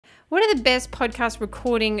What are the best podcast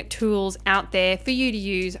recording tools out there for you to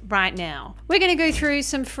use right now? We're going to go through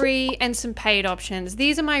some free and some paid options.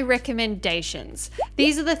 These are my recommendations.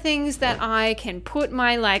 These are the things that I can put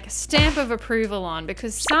my stamp of approval on,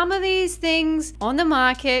 because some of these things on the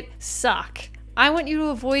market suck. I want you to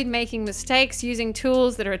avoid making mistakes using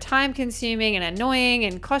tools that are time consuming and annoying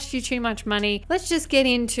and cost you too much money. Let's just get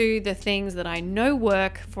into the things that I know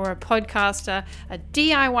work for a podcaster, a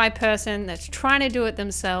DIY person that's trying to do it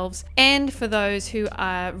themselves, and for those who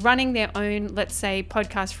are running their own, let's say,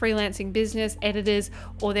 podcast freelancing business, editors,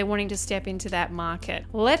 or they're wanting to step into that market.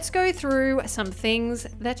 Let's go through some things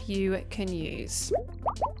that you can use.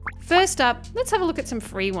 First up, let's have a look at some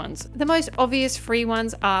free ones. The most obvious free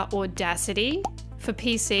ones are Audacity for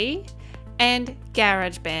PC and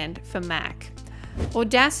GarageBand for Mac.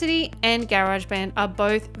 Audacity and GarageBand are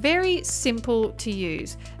both very simple to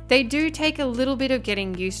use. They do take a little bit of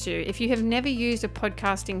getting used to. If you have never used a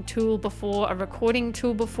podcasting tool before, a recording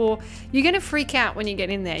tool before, you're going to freak out when you get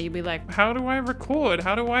in there. You'll be like, how do I record?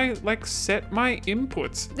 How do I set my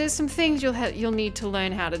inputs? There's some things you'll need to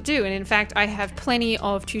learn how to do. And in fact, I have plenty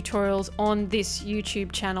of tutorials on this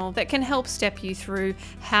YouTube channel that can help step you through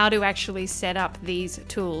how to actually set up these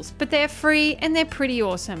tools. But they're free and they're pretty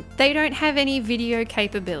awesome. They don't have any video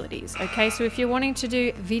capabilities. Okay, so if you're wanting to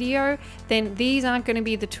do video, then these aren't going to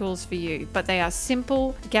be the tools for you, but they are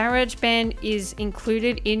simple. GarageBand is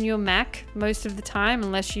included in your Mac most of the time,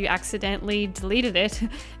 unless you accidentally deleted it.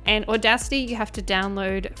 And Audacity, you have to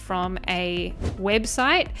download from a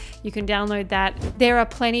website. You can download that. There are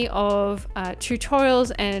plenty of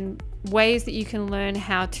tutorials and ways that you can learn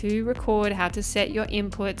how to record, how to set your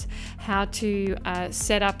inputs, how to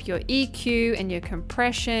set up your EQ and your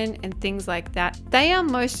compression and things like that. They are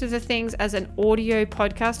most of the things as an audio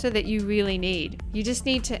podcaster that you really need. You just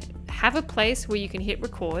need to have a place where you can hit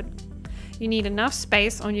record. You need enough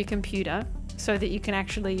space on your computer so that you can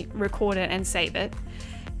actually record it and save it.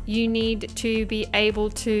 You need to be able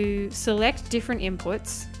to select different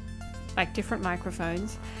inputs, like different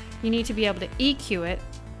microphones. You need to be able to EQ it,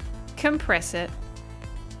 compress it,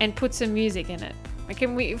 and put some music in it.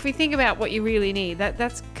 If we think about what you really need,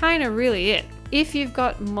 that's kind of really it. If you've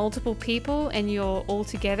got multiple people and you're all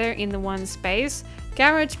together in the one space,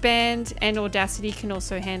 GarageBand and Audacity can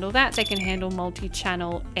also handle that. They can handle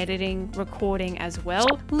multi-channel editing, recording as well.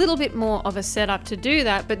 A little bit more of a setup to do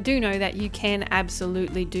that, but do know that you can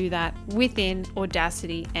absolutely do that within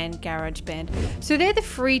Audacity and GarageBand. So they're the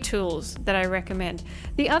free tools that I recommend.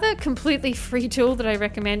 The other completely free tool that I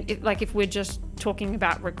recommend, if we're just talking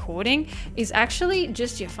about recording, is actually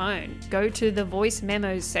just your phone. Go to the voice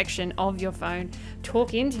memos section of your phone,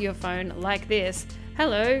 talk into your phone like this.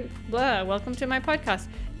 Hello, blah, welcome to my podcast.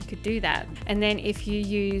 You could do that. And then if you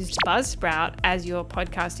use Buzzsprout as your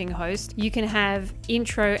podcasting host, you can have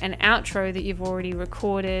intro and outro that you've already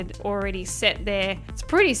recorded, already set there. It's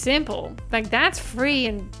pretty simple. That's free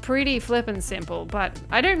and pretty flippin' simple, but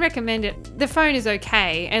I don't recommend it. The phone is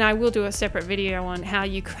okay, and I will do a separate video on how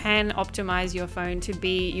you can optimize your phone to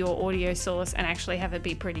be your audio source and actually have it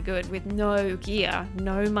be pretty good. With no gear,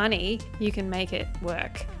 no money, you can make it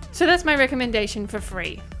work. So that's my recommendation for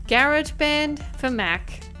free. GarageBand for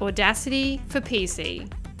Mac, Audacity for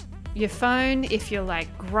PC. Your phone, if you're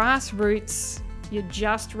grassroots, you're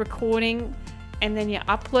just recording and then you're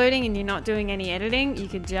uploading and you're not doing any editing, you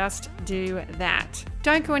could just do that.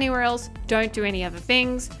 Don't go anywhere else, don't do any other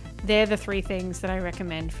things. They're the three things that I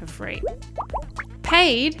recommend for free.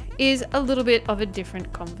 Paid is a little bit of a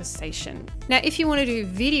different conversation. Now, if you want to do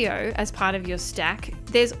video as part of your stack,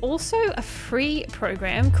 there's also a free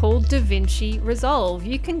program called DaVinci Resolve.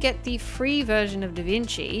 You can get the free version of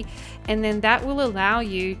DaVinci, and then that will allow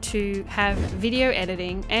you to have video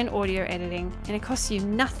editing and audio editing, and it costs you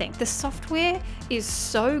nothing. The software is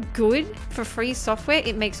so good for free software,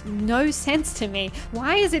 it makes no sense to me.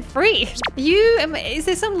 Why is it free? Is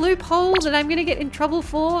there some loophole that I'm gonna get in trouble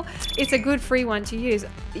for? It's a good free one to use.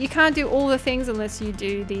 You can't do all the things unless you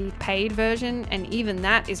do the paid version, and even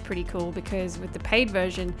that is pretty cool, because with the paid version,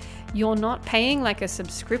 you're not paying a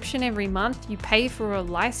subscription every month. You pay for a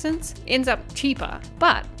license. It ends up cheaper.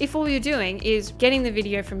 But if all you're doing is getting the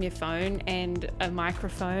video from your phone and a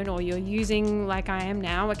microphone, or you're using, like I am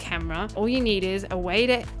now, a camera, all you need is a way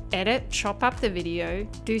to edit, chop up the video,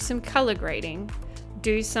 do some color grading,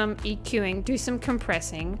 do some EQing, do some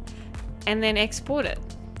compressing, and then export it.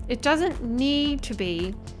 It doesn't need to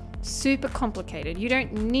be super complicated. You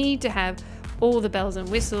don't need to have all the bells and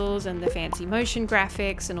whistles and the fancy motion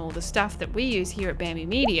graphics and all the stuff that we use here at Bamby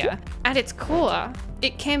Media. At its core,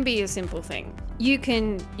 it can be a simple thing. You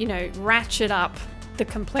can, ratchet up the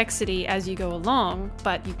complexity as you go along,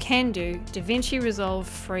 but you can do DaVinci Resolve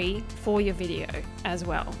free for your video as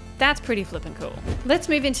well. That's pretty flippin' cool. Let's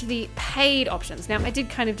move into the paid options. Now, I did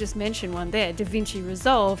kind of just mention one there. DaVinci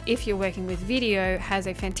Resolve, if you're working with video, has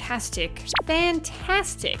a fantastic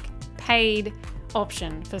paid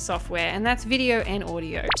option for software, and that's video and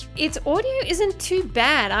audio. Its audio isn't too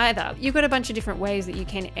bad either. You've got a bunch of different ways that you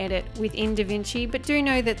can edit within DaVinci, but do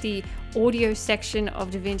know that the audio section of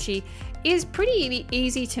DaVinci is pretty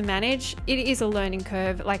easy to manage. It is a learning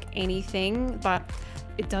curve like anything, but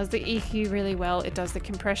it does the EQ really well, it does the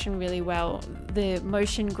compression really well, the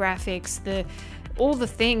motion graphics, all the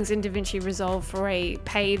things in DaVinci Resolve for a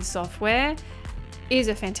paid software is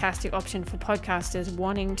a fantastic option for podcasters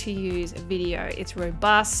wanting to use video. It's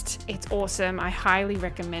robust, it's awesome, I highly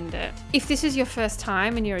recommend it. If this is your first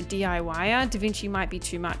time and you're a DIYer, DaVinci might be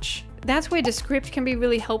too much. That's where Descript can be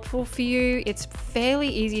really helpful for you. It's fairly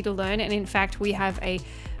easy to learn, and in fact we have a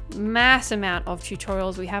mass amount of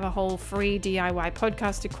tutorials. We have a whole free DIY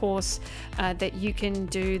podcaster course that you can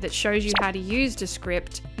do that shows you how to use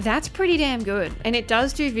Descript. That's pretty damn good, and it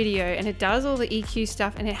does do video, and it does all the EQ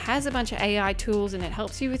stuff, and it has a bunch of AI tools, and it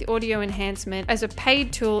helps you with audio enhancement. As a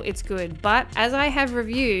paid tool, it's good, but as I have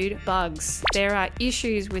reviewed, bugs. There are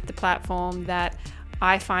issues with the platform that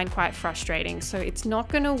I find quite frustrating. So it's not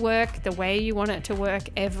going to work the way you want it to work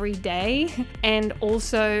every day, and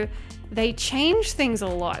also they change things a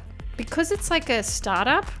lot. Because it's like a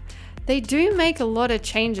startup, they do make a lot of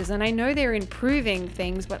changes, and I know they're improving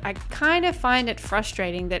things, but I kind of find it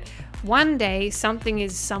frustrating that one day something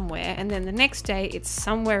is somewhere and then the next day it's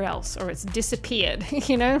somewhere else, or it's disappeared.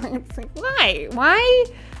 You know, it's like, why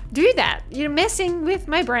do that? You're messing with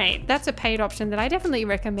my brain. That's a paid option that I definitely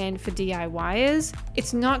recommend for DIYers.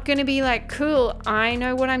 It's not going to be like, cool, I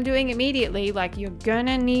know what I'm doing immediately. Like, you're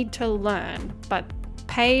gonna need to learn, but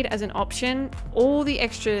paid as an option, all the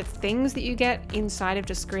extra things that you get inside of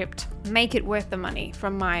Descript make it worth the money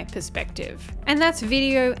from my perspective. And that's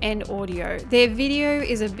video and audio. Their video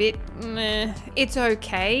is a bit meh. It's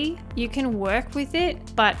okay, you can work with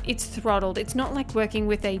it, but it's throttled. It's not like working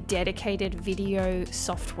with a dedicated video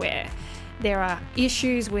software. There are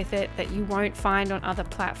issues with it that you won't find on other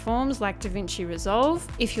platforms like DaVinci Resolve.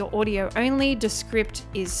 If you're audio only, Descript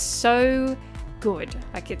is so good.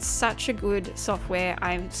 Like, it's such a good software.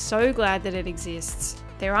 I'm so glad that it exists.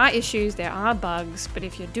 There are issues, there are bugs, but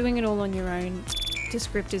if you're doing it all on your own,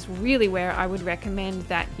 Descript is really where I would recommend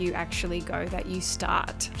that you actually go, that you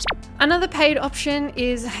start. Another paid option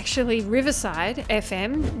is actually Riverside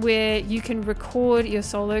FM, where you can record your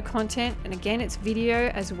solo content. And again, it's video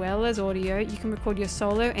as well as audio. You can record your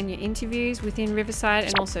solo and your interviews within Riverside,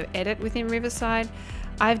 and also edit within Riverside.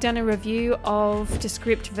 I've done a review of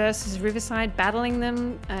Descript versus Riverside, battling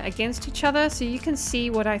them against each other, so you can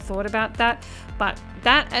see what I thought about that. But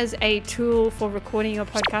that as a tool for recording your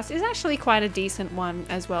podcast is actually quite a decent one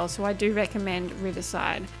as well, so I do recommend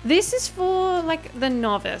Riverside. This is for like the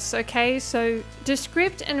novice, okay? So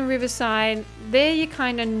Descript and Riverside, they're your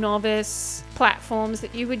kind of novice platforms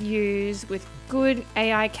that you would use with good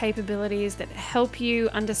AI capabilities that help you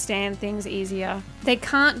understand things easier. They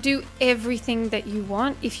can't do everything that you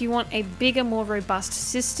want. If you want a bigger, more robust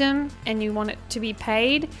system and you want it to be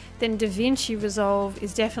paid, then DaVinci Resolve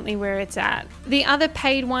is definitely where it's at. The other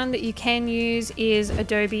paid one that you can use is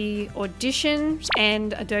Adobe Audition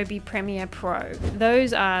and Adobe Premiere Pro.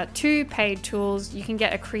 Those are two paid tools. You can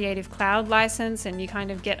get a Creative Cloud license and you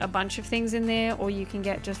kind of get a bunch of things in there, or you can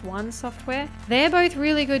get just one software. They're both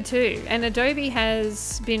really good too, and Adobe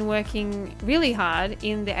has been working really hard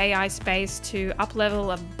in the AI space to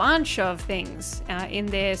up-level a bunch of things in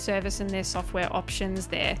their service and their software options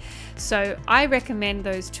there. So I recommend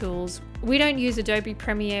those tools. We don't use Adobe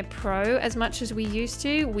Premiere Pro as much as we used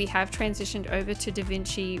to. We have transitioned over to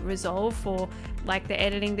DaVinci Resolve for like the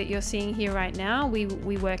editing that you're seeing here right now. We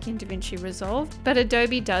work in DaVinci Resolve, but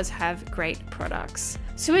Adobe does have great products.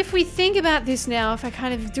 So if we think about this now, if I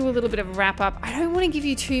kind of do a little bit of a wrap up, I don't want to give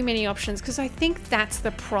you too many options because I think that's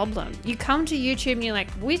the problem. You come to YouTube and you're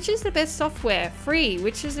like, which is the best software free?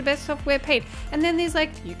 Which is the best software paid? And then there's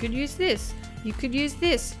like, you could use this, you could use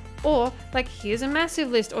this. Or like, here's a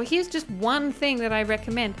massive list, or here's just one thing that I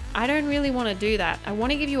recommend. I don't really want to do that. I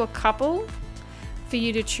want to give you a couple for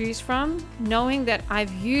you to choose from, knowing that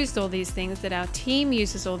I've used all these things, that our team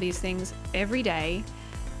uses all these things every day,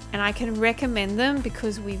 and I can recommend them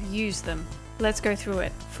because we've used them. Let's go through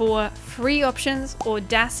it. For free options,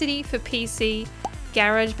 Audacity for PC,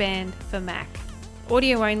 GarageBand for Mac.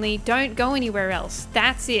 Audio only, don't go anywhere else.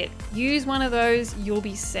 That's it. Use one of those, you'll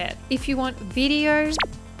be set. If you want video,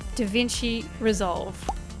 DaVinci Resolve.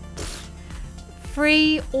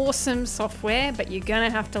 free, awesome software, but you're gonna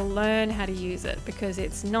have to learn how to use it because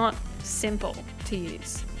it's not simple to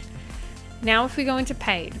use. Now if we go into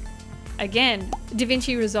paid, again,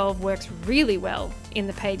 DaVinci Resolve works really well in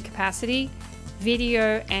the paid capacity,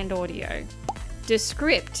 video and audio.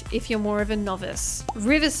 Descript if you're more of a novice.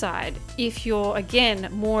 Riverside if you're, again,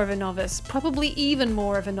 more of a novice, probably even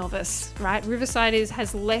more of a novice, right? Riverside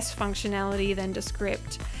has less functionality than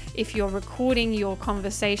Descript. If you're recording your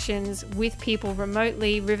conversations with people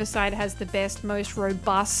remotely, Riverside has the best, most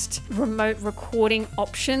robust remote recording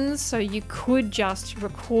options. So you could just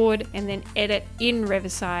record and then edit in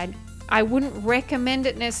Riverside. I wouldn't recommend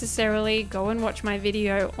it necessarily. Go and watch my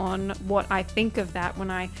video on what I think of that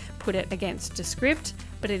when I put it against Descript,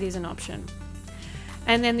 but it is an option.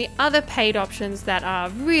 And then the other paid options that are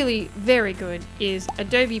really very good is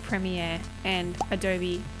Adobe Premiere and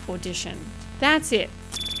Adobe Audition. That's it.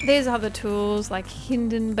 There's other tools like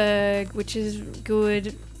Hindenburg, which is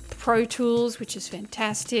good, Pro Tools, which is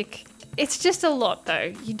fantastic. It's just a lot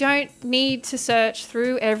though. You don't need to search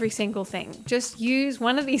through every single thing. Just use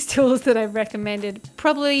one of these tools that I've recommended,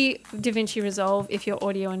 probably DaVinci Resolve if you're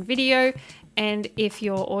audio and video, and if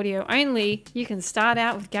you're audio only, you can start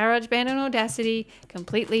out with GarageBand and Audacity,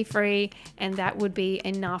 completely free, and that would be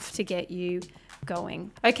enough to get you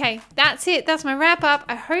going. Okay, that's it. That's my wrap up.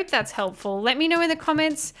 I hope that's helpful. Let me know in the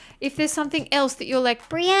comments if there's something else that you're like,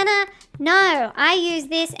 Brianna, no, I use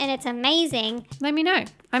this and it's amazing. let me know.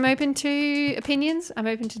 I'm open to opinions, I'm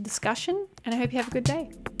open to discussion, and I hope you have a good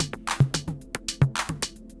day.